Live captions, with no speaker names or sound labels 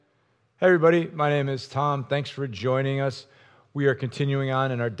Hey everybody, my name is Tom. Thanks for joining us. We are continuing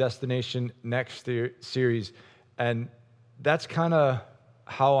on in our Destination Next series, and that's kind of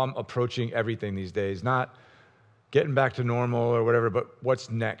how I'm approaching everything these days. Not getting back to normal or whatever, but what's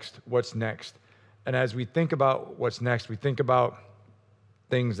next? What's next? And as we think about what's next, we think about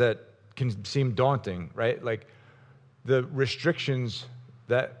things that can seem daunting, right? Like the restrictions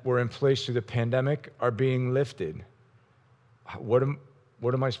that were in place through the pandemic are being lifted.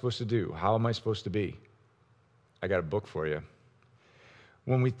 What am I supposed to do? How am I supposed to be? I got a book for you.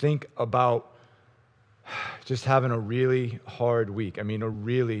 When we think about just having a really hard week, I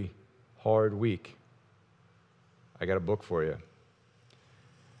got a book for you.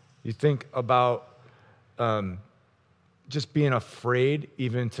 You think about just being afraid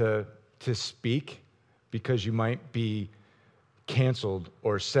even to speak because you might be canceled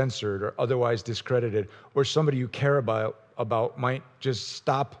or censored or otherwise discredited, or somebody you care about might just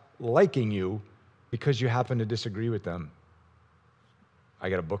stop liking you because you happen to disagree with them. I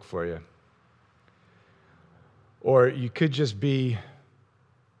got a book for you. Or you could just be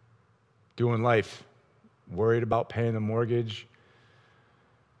doing life, worried about paying the mortgage,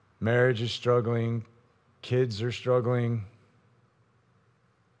 marriage is struggling, kids are struggling,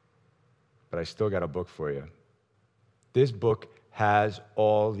 but I still got a book for you. This book has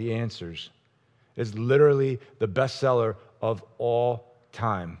all the answers. It's literally the bestseller of all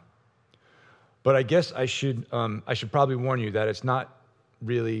time. But I guess I should probably warn you that it's not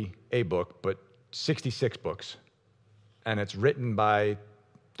really a book, but 66 books. And it's written by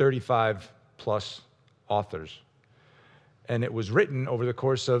 35 plus authors. And it was written over the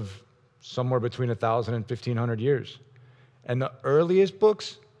course of somewhere between 1,000 and 1,500 years. And the earliest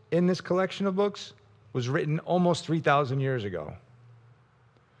books in this collection of books was written almost 3,000 years ago.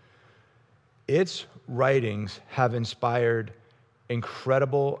 Its writings have inspired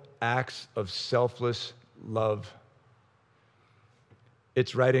incredible acts of selfless love.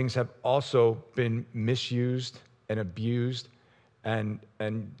 Its writings have also been misused and abused and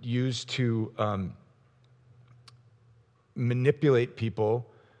used to manipulate people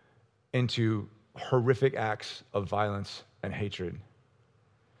into horrific acts of violence and hatred.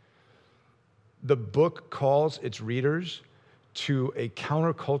 The book calls its readers to a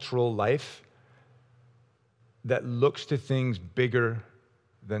countercultural life that looks to things bigger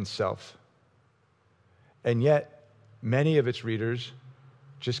than self. And yet, many of its readers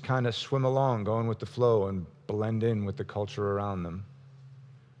just kind of swim along, going with the flow and blend in with the culture around them.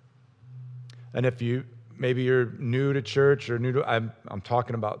 And if maybe you're new to church or I'm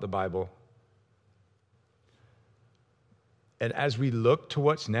talking about the Bible. And as we look to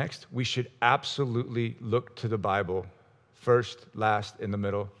what's next, we should absolutely look to the Bible, first, last, in the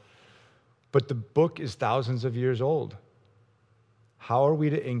middle. But the book is thousands of years old. How are we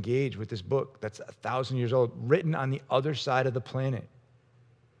to engage with this book that's 1,000 years old, written on the other side of the planet?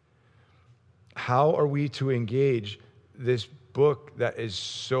 How are we to engage this book that is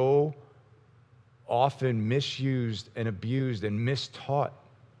so often misused and abused and mistaught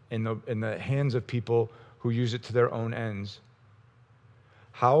in the hands of people who use it to their own ends?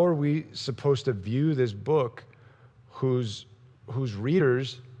 How are we supposed to view this book whose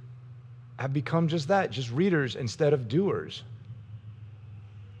readers have become just that, just readers instead of doers?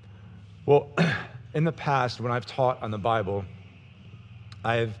 Well, in the past, when I've taught on the Bible,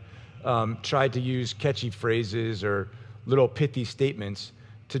 I've tried to use catchy phrases or little pithy statements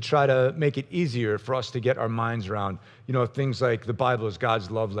to try to make it easier for us to get our minds around, things like the Bible is God's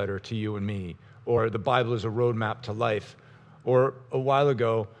love letter to you and me, or the Bible is a roadmap to life. Or a while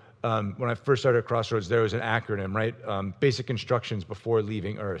ago, when I first started at Crossroads, there was an acronym, right? Basic instructions before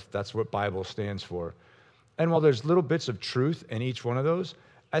leaving Earth. That's what Bible stands for. And while there's little bits of truth in each one of those,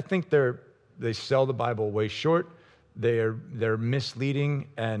 I think they sell the Bible way short. They're misleading,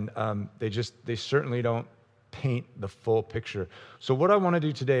 and they certainly don't paint the full picture. So what I want to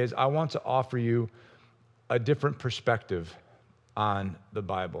do today is I want to offer you a different perspective on the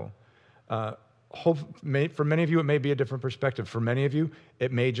Bible. For many of you, it may be a different perspective. For many of you,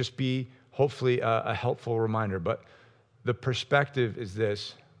 it may just be, hopefully, a helpful reminder. But the perspective is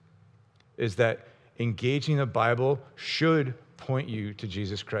this, is that engaging the Bible should point you to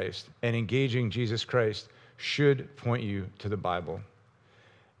Jesus Christ. And engaging Jesus Christ should point you to the Bible.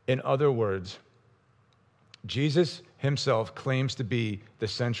 In other words, Jesus himself claims to be the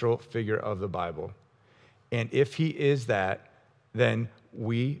central figure of the Bible. And if he is that, then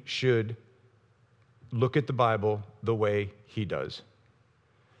we should look at the Bible the way he does.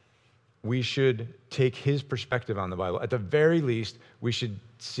 We should take his perspective on the Bible. At the very least, we should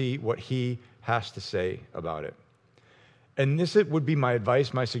see what he has to say about it. And this would be my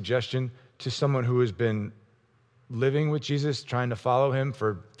advice, my suggestion to someone who has been living with Jesus, trying to follow him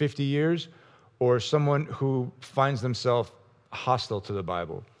for 50 years, or someone who finds themselves hostile to the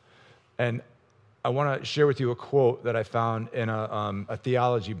Bible. And I want to share with you a quote that I found in a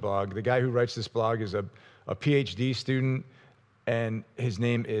theology blog. The guy who writes this blog is a PhD student, and his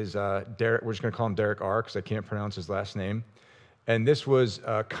name is Derek. We're just going to call him Derek R. because I can't pronounce his last name. And this was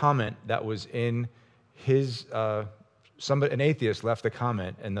a comment that was in his, an atheist left a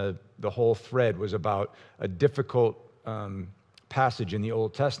comment, and the whole thread was about a difficult passage in the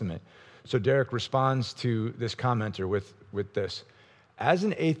Old Testament. So Derek responds to this commenter with this. As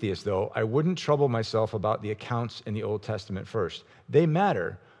an atheist, though, I wouldn't trouble myself about the accounts in the Old Testament first. They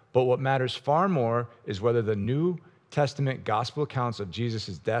matter, but what matters far more is whether the New Testament gospel accounts of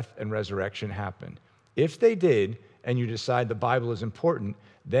Jesus' death and resurrection happened. If they did, and you decide the Bible is important,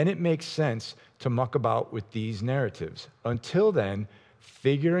 then it makes sense to muck about with these narratives. Until then,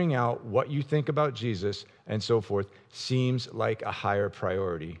 figuring out what you think about Jesus and so forth seems like a higher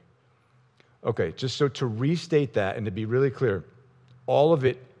priority. Okay, just so to restate that and to be really clear, all of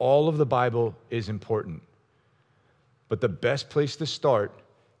the Bible is important. But the best place to start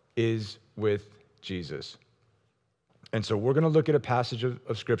is with Jesus. And so we're going to look at a passage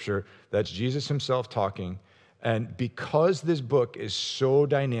of Scripture that's Jesus himself talking. And because this book is so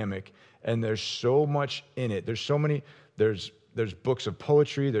dynamic and there's so much in it, there's books of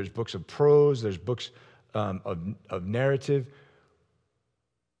poetry, there's books of prose, there's books of narrative.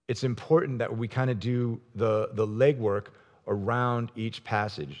 It's important that we kind of do the legwork around each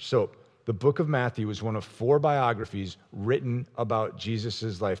passage. So the book of Matthew is one of 4 biographies written about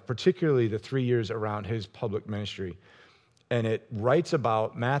Jesus' life, particularly the 3 years around his public ministry. And it writes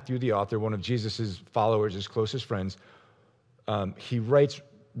about Matthew, the author, one of Jesus' followers, his closest friends. He writes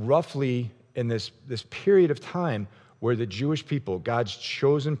roughly in this period of time where the Jewish people, God's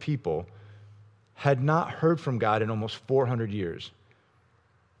chosen people, had not heard from God in almost 400 years.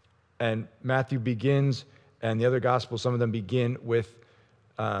 And Matthew begins, and the other Gospels, some of them begin with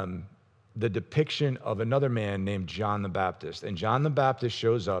the depiction of another man named John the Baptist. And John the Baptist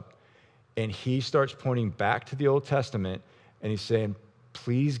shows up, and he starts pointing back to the Old Testament, and he's saying,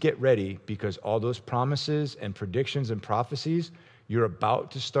 please get ready, because all those promises and predictions and prophecies, you're about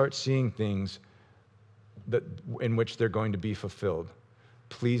to start seeing things in which they're going to be fulfilled.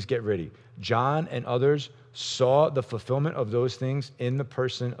 Please get ready. John and others saw the fulfillment of those things in the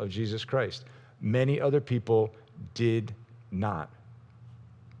person of Jesus Christ. Many other people did not.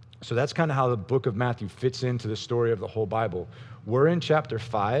 So that's kind of how the book of Matthew fits into the story of the whole Bible. We're in chapter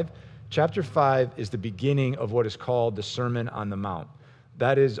 5. Chapter 5 is the beginning of what is called the Sermon on the Mount.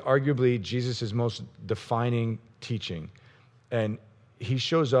 That is arguably Jesus' most defining teaching. And he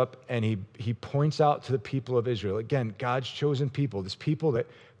shows up and he points out to the people of Israel, again, God's chosen people, this people that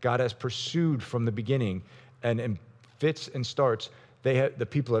God has pursued from the beginning, and fits and starts. The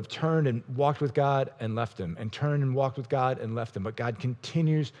people have turned and walked with God and left him, and turned and walked with God and left him. But God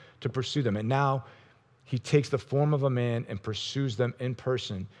continues to pursue them. And now he takes the form of a man and pursues them in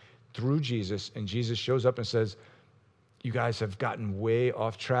person through Jesus. And Jesus shows up and says, you guys have gotten way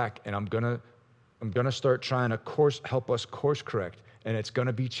off track, and I'm gonna start trying to help us course correct. And it's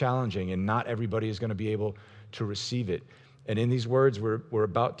gonna be challenging, and not everybody is gonna be able to receive it. And in these words we're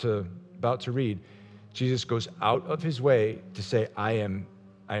about to read, Jesus goes out of his way to say, I'm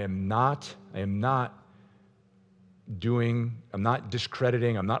not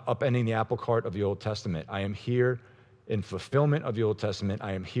discrediting, I'm not upending the apple cart of the Old Testament. I am here in fulfillment of the Old Testament.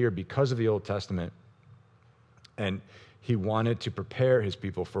 I am here because of the Old Testament. And he wanted to prepare his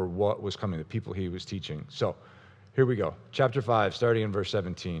people for what was coming, the people he was teaching. So here we go. Chapter 5, starting in verse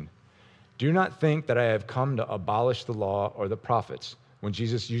 17. Do not think that I have come to abolish the law or the prophets. When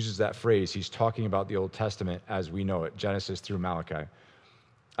Jesus uses that phrase, he's talking about the Old Testament as we know it, Genesis through Malachi.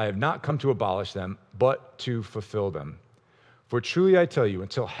 I have not come to abolish them, but to fulfill them. For truly I tell you,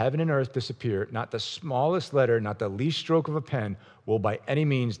 until heaven and earth disappear, not the smallest letter, not the least stroke of a pen will by any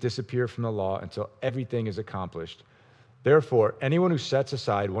means disappear from the law until everything is accomplished. Therefore, anyone who sets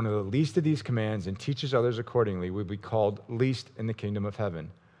aside one of the least of these commands and teaches others accordingly will be called least in the kingdom of heaven.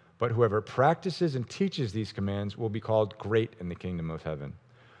 But whoever practices and teaches these commands will be called great in the kingdom of heaven.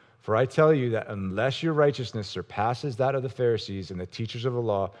 For I tell you that unless your righteousness surpasses that of the Pharisees and the teachers of the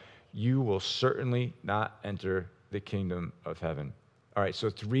law, you will certainly not enter the kingdom of heaven. All right, so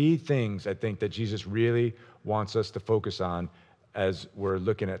 3 things I think that Jesus really wants us to focus on as we're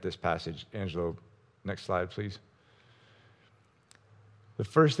looking at this passage. Angelo, next slide, please. The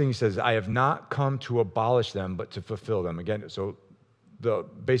first thing he says, I have not come to abolish them, but to fulfill them. Again, so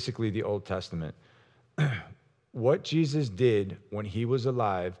basically the Old Testament. What Jesus did when he was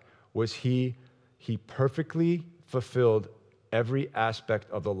alive was he perfectly fulfilled every aspect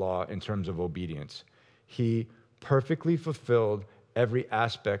of the law in terms of obedience. He perfectly fulfilled every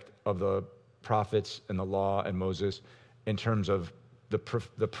aspect of the prophets and the law and Moses in terms of the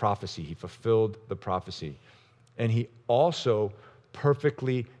prophecy. He fulfilled the prophecy. And he also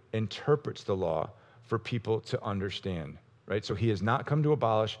perfectly interprets the law for people to understand, right? So he has not come to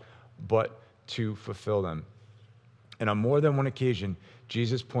abolish, but to fulfill them. And on more than one occasion,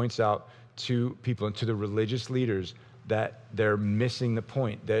 Jesus points out to people and to the religious leaders that they're missing the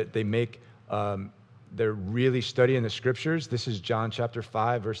point, that they make, they're really studying the scriptures. This is John chapter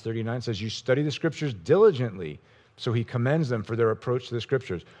 5, verse 39, says, you study the scriptures diligently. So he commends them for their approach to the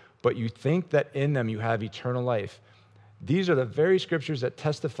scriptures. But you think that in them you have eternal life. These are the very scriptures that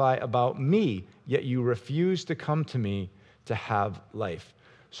testify about me, yet you refuse to come to me to have life.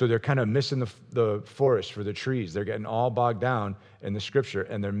 So they're kind of missing the forest for the trees. They're getting all bogged down in the scripture,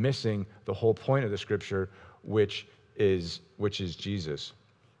 and they're missing the whole point of the scripture, which is Jesus.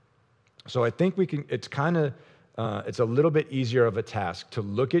 So I think it's a little bit easier of a task to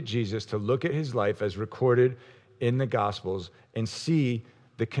look at Jesus, to look at his life as recorded in the Gospels and see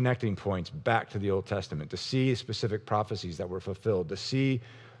the connecting points back to the Old Testament, to see specific prophecies that were fulfilled, to see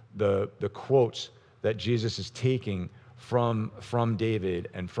the quotes that Jesus is taking from David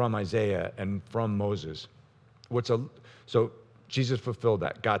and from Isaiah and from Moses. So Jesus fulfilled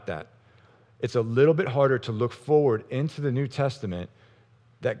that, got that. It's a little bit harder to look forward into the New Testament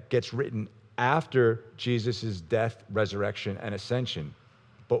that gets written after Jesus' death, resurrection, and ascension.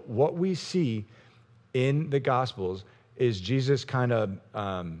 But what we see in the Gospels is Jesus kind of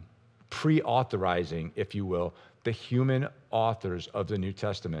pre-authorizing, if you will, the human authors of the New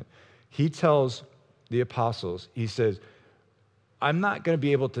Testament. He tells the apostles, he says, I'm not going to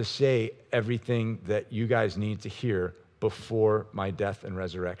be able to say everything that you guys need to hear before my death and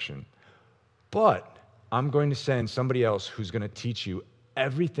resurrection, but I'm going to send somebody else who's going to teach you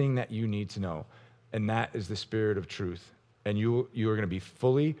everything that you need to know, and that is the Spirit of truth. And you are going to be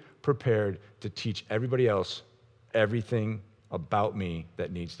fully prepared to teach everybody else everything about me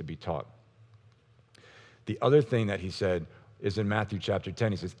that needs to be taught. The other thing that he said is in Matthew chapter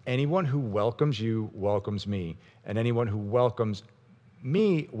 10. He says, anyone who welcomes you welcomes me, and anyone who welcomes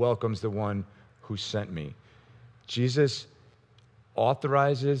me welcomes the one who sent me. Jesus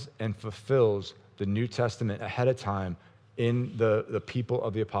authorizes and fulfills the New Testament ahead of time in the people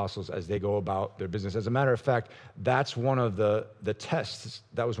of the apostles as they go about their business. As a matter of fact, that's one of the tests.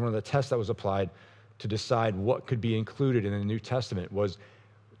 That was one of the tests that was applied to decide what could be included in the New Testament was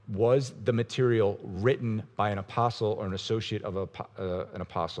the material written by an apostle or an associate of an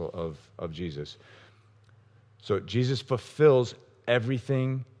apostle of Jesus. So Jesus fulfills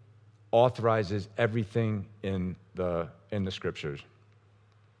everything, authorizes everything in the scriptures.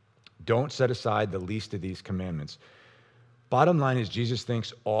 Don't set aside the least of these commandments. Bottom line is Jesus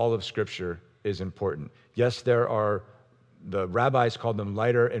thinks all of Scripture is important. Yes, the rabbis called them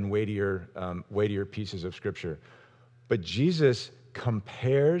lighter and weightier pieces of Scripture. But Jesus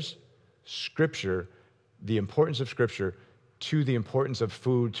compares Scripture, the importance of Scripture, to the importance of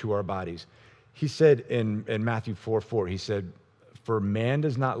food to our bodies. He said in Matthew 4:4, he said, for man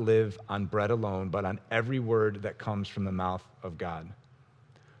does not live on bread alone, but on every word that comes from the mouth of God.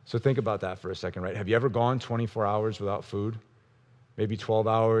 So think about that for a second, right? Have you ever gone 24 hours without food? Maybe 12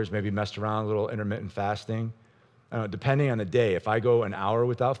 hours, maybe messed around a little intermittent fasting. I don't know, depending on the day, if I go an hour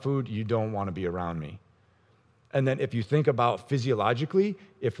without food, you don't want to be around me. And then if you think about physiologically,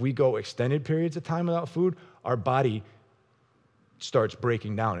 if we go extended periods of time without food, our body starts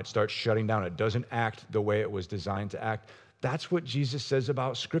breaking down. It starts shutting down. It doesn't act the way it was designed to act. That's what Jesus says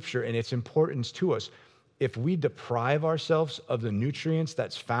about Scripture and its importance to us. If we deprive ourselves of the nutrients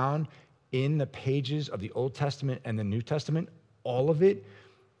that's found in the pages of the Old Testament and the New Testament, all of it,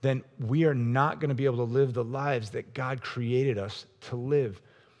 then we are not going to be able to live the lives that God created us to live.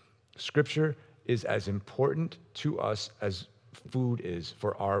 Scripture is as important to us as food is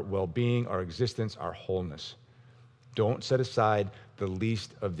for our well-being, our existence, our wholeness. Don't set aside the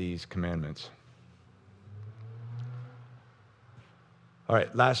least of these commandments. All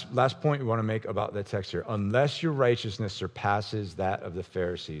right, last point we want to make about the text here. Unless your righteousness surpasses that of the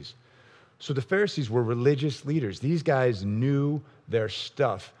Pharisees. So the Pharisees were religious leaders. These guys knew their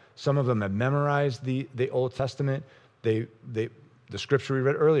stuff. Some of them had memorized the Old Testament. The scripture we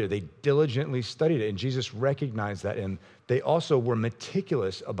read earlier, they diligently studied it, and Jesus recognized that. And they also were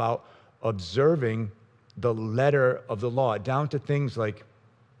meticulous about observing the letter of the law, down to things like,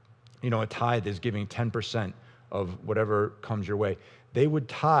 a tithe is giving 10% of whatever comes your way. They would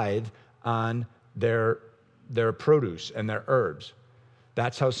tithe on their their produce and their herbs.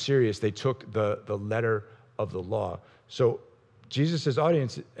 That's how serious they took the letter of the law. So Jesus'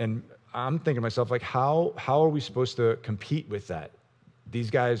 audience, and I'm thinking to myself, like, how are we supposed to compete with that? These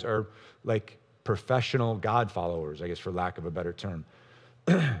guys are like professional God followers, I guess, for lack of a better term.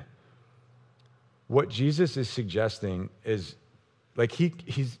 What Jesus is suggesting is, like,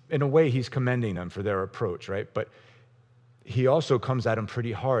 he's in a way, he's commending them for their approach, right? But he also comes at them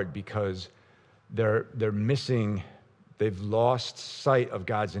pretty hard because they're missing, they've lost sight of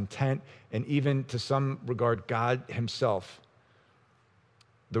God's intent, and even to some regard, God himself.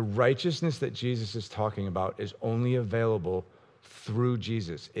 The righteousness that Jesus is talking about is only available through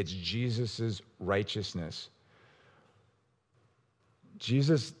Jesus. It's Jesus's righteousness.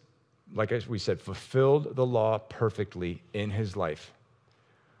 Jesus, like we said, fulfilled the law perfectly in his life,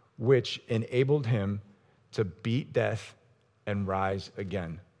 which enabled him to beat death and rise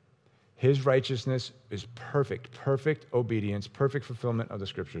again. His righteousness is perfect obedience, perfect fulfillment of the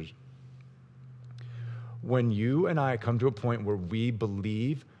scriptures. When you and I come to a point where we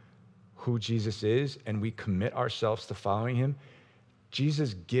believe who Jesus is and we commit ourselves to following him,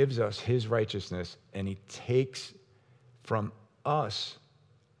 Jesus gives us his righteousness and he takes from us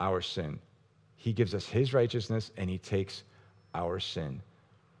our sin. He gives us his righteousness and he takes our sin.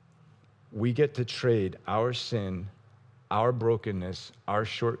 We get to trade our sin, our brokenness, our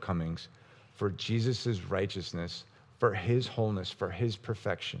shortcomings for Jesus' righteousness, for his wholeness, for his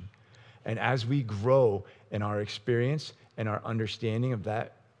perfection. And as we grow in our experience and our understanding of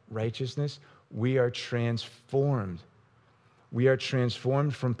that righteousness, we are transformed. We are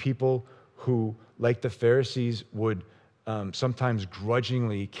transformed from people who, like the Pharisees, would sometimes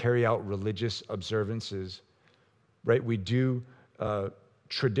grudgingly carry out religious observances, right? We do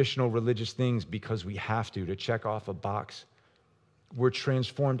traditional religious things because we have to check off a box. We're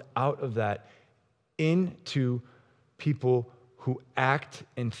transformed out of that into people who act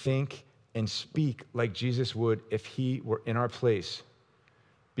and think and speak like Jesus would if he were in our place,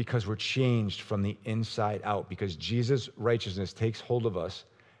 because we're changed from the inside out, because Jesus' righteousness takes hold of us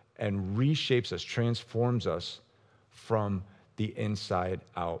and reshapes us, transforms us from the inside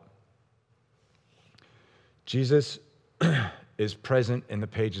out. Jesus is present in the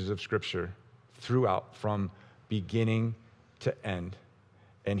pages of Scripture throughout, from beginning to end.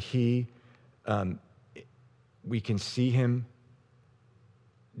 And we can see him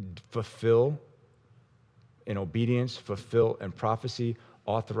fulfill in obedience, fulfill in prophecy,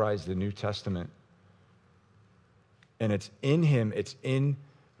 authorize the New Testament. And it's in him, it's in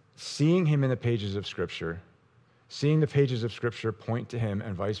seeing him in the pages of Scripture, seeing the pages of Scripture point to him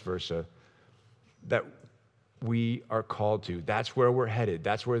and vice versa, that we are called to. That's where we're headed.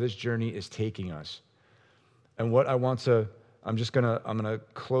 That's where this journey is taking us. And what I'm gonna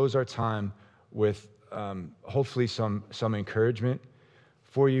close our time with hopefully some encouragement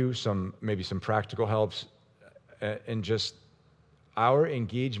for you, maybe some practical helps, and just our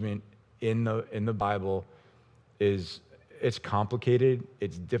engagement in the Bible it's complicated,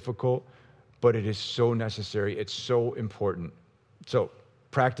 it's difficult, but it is so necessary. It's so important. So,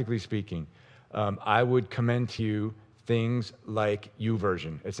 practically speaking, I would commend to you things like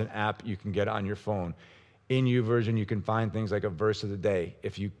YouVersion. It's an app you can get on your phone. In YouVersion, you can find things like a verse of the day.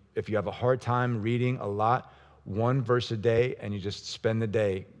 If you have a hard time reading a lot, one verse a day, and you just spend the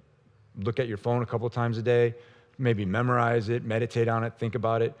day, look at your phone a couple times a day, maybe memorize it, meditate on it, think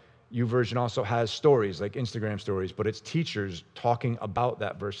about it. YouVersion also has stories, like Instagram stories, but it's teachers talking about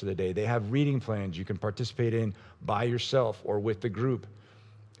that verse of the day. They have reading plans you can participate in by yourself or with the group.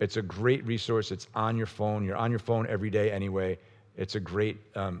 It's a great resource. It's on your phone. You're on your phone every day anyway. It's a great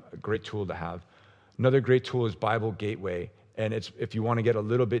tool to have. Another great tool is Bible Gateway. And if you want to get a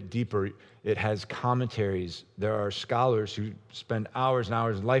little bit deeper, it has commentaries. There are scholars who spend hours and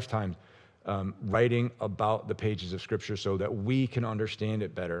hours, lifetimes, writing about the pages of Scripture so that we can understand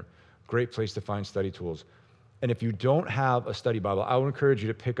it better. Great place to find study tools. And if you don't have a study Bible, I would encourage you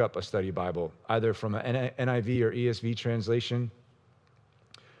to pick up a study Bible, either from an NIV or ESV translation.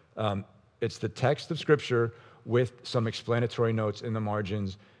 It's the text of Scripture with some explanatory notes in the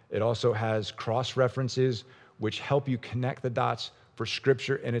margins. It also has cross-references which help you connect the dots for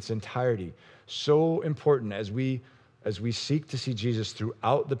Scripture in its entirety. So important as we seek to see Jesus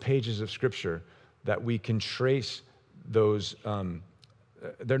throughout the pages of Scripture, that we can trace those,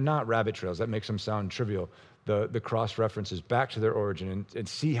 they're not rabbit trails, that makes them sound trivial, the cross-references back to their origin and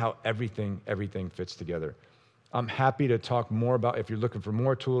see how everything fits together. I'm happy to talk more about, if you're looking for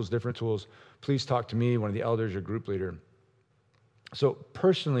more tools, different tools, please talk to me, one of the elders or group leader. So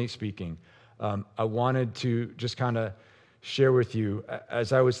personally speaking, I wanted to just kind of share with you,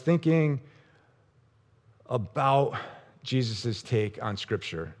 as I was thinking about Jesus' take on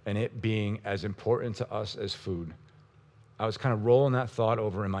Scripture and it being as important to us as food. I was kind of rolling that thought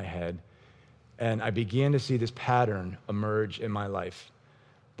over in my head, and I began to see this pattern emerge in my life,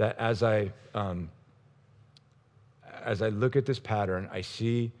 that as I look at this pattern, I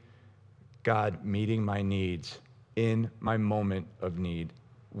see God meeting my needs in my moment of need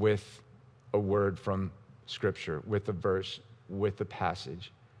with a word from Scripture, with a verse, with a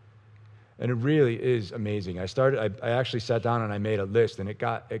passage. And it really is amazing. I actually sat down and I made a list, and it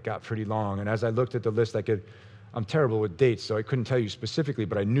got pretty long. And as I looked at the list, I'm terrible with dates, so I couldn't tell you specifically,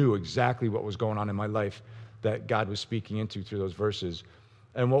 but I knew exactly what was going on in my life that God was speaking into through those verses.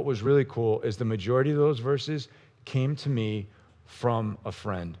 And what was really cool is the majority of those verses came to me from a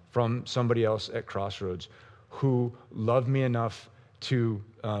friend, from somebody else at Crossroads who loved me enough to,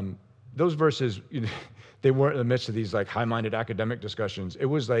 those verses, they weren't in the midst of these like high-minded academic discussions. It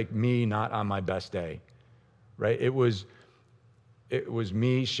was like me not on my best day, right? It was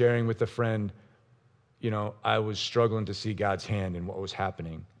me sharing with a friend, I was struggling to see God's hand in what was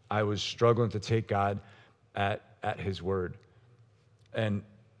happening. I was struggling to take God at his word. And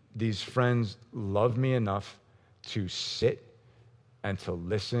these friends loved me enough to sit and to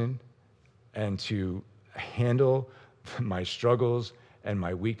listen and to handle my struggles and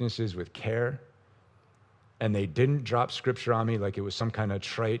my weaknesses with care. And they didn't drop Scripture on me like it was some kind of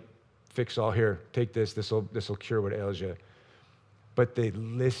trite fix all. Here, take this will cure what ails you. But they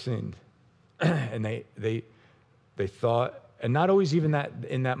listened and they thought, and not always even that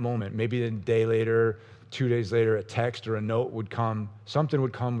in that moment, maybe a day later, 2 days later, a text or a note would come, something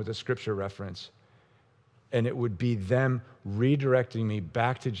would come with a Scripture reference. And it would be them redirecting me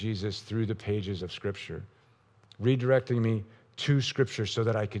back to Jesus through the pages of Scripture, redirecting me to Scripture so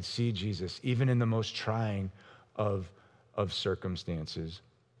that I could see Jesus, even in the most trying of circumstances.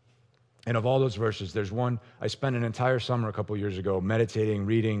 And of all those verses, there's one, I spent an entire summer a couple years ago meditating,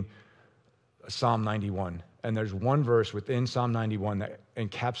 reading Psalm 91. And there's one verse within Psalm 91 that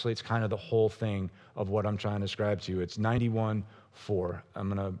encapsulates kind of the whole thing of what I'm trying to describe to you. It's 91:4. I'm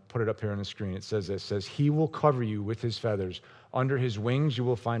going to put it up here on the screen. It says this, He will cover you with his feathers. Under his wings you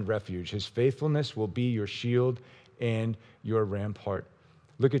will find refuge. His faithfulness will be your shield and your rampart.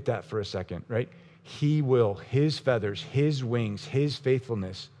 Look at that for a second, right? He will, his feathers, his wings, his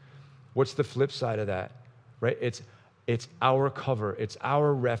faithfulness. What's the flip side of that, right? It's our cover, it's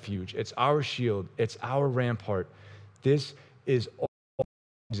our refuge, it's our shield, it's our rampart. This is all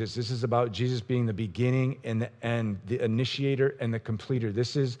Jesus. This is about Jesus being the beginning and the end, the initiator and the completer.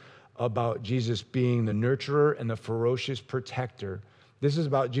 This is about Jesus being the nurturer and the ferocious protector. This is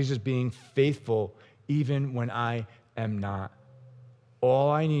about Jesus being faithful even when I am not.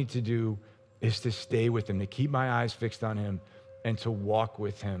 All I need to do is to stay with him, to keep my eyes fixed on him, and to walk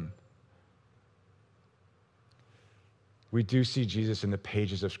with him. We do see Jesus in the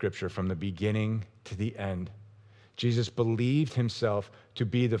pages of Scripture from the beginning to the end. Jesus believed himself to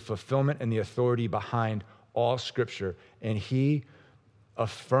be the fulfillment and the authority behind all Scripture, and he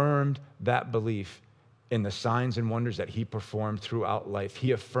affirmed that belief in the signs and wonders that he performed throughout life.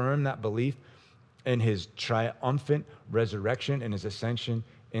 He affirmed that belief in his triumphant resurrection and his ascension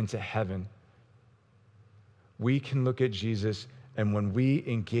into heaven. We can look at Jesus, and when we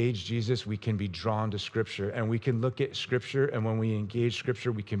engage Jesus, we can be drawn to Scripture. And we can look at Scripture, and when we engage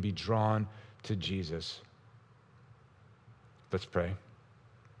Scripture, we can be drawn to Jesus. Let's pray.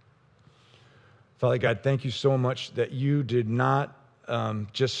 Father God, thank you so much that you did not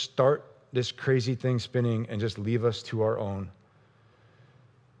just start this crazy thing spinning and just leave us to our own.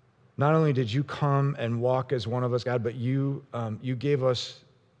 Not only did you come and walk as one of us, God, but you gave us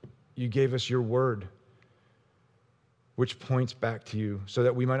your word, which points back to you so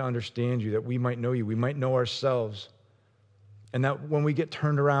that we might understand you, that we might know you, we might know ourselves. And that when we get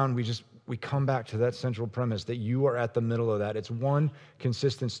turned around, we come back to that central premise that you are at the middle of that. It's one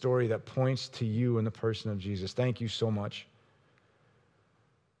consistent story that points to you in the person of Jesus. Thank you so much.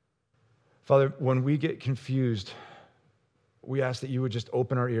 Father, when we get confused, we ask that you would just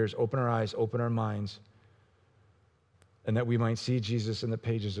open our ears, open our eyes, open our minds, and that we might see Jesus in the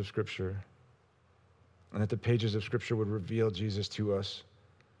pages of Scripture, and that the pages of Scripture would reveal Jesus to us,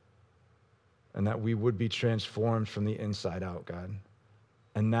 and that we would be transformed from the inside out, God.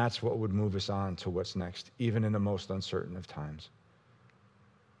 And that's what would move us on to what's next, even in the most uncertain of times.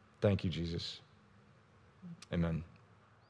 Thank you, Jesus. Amen.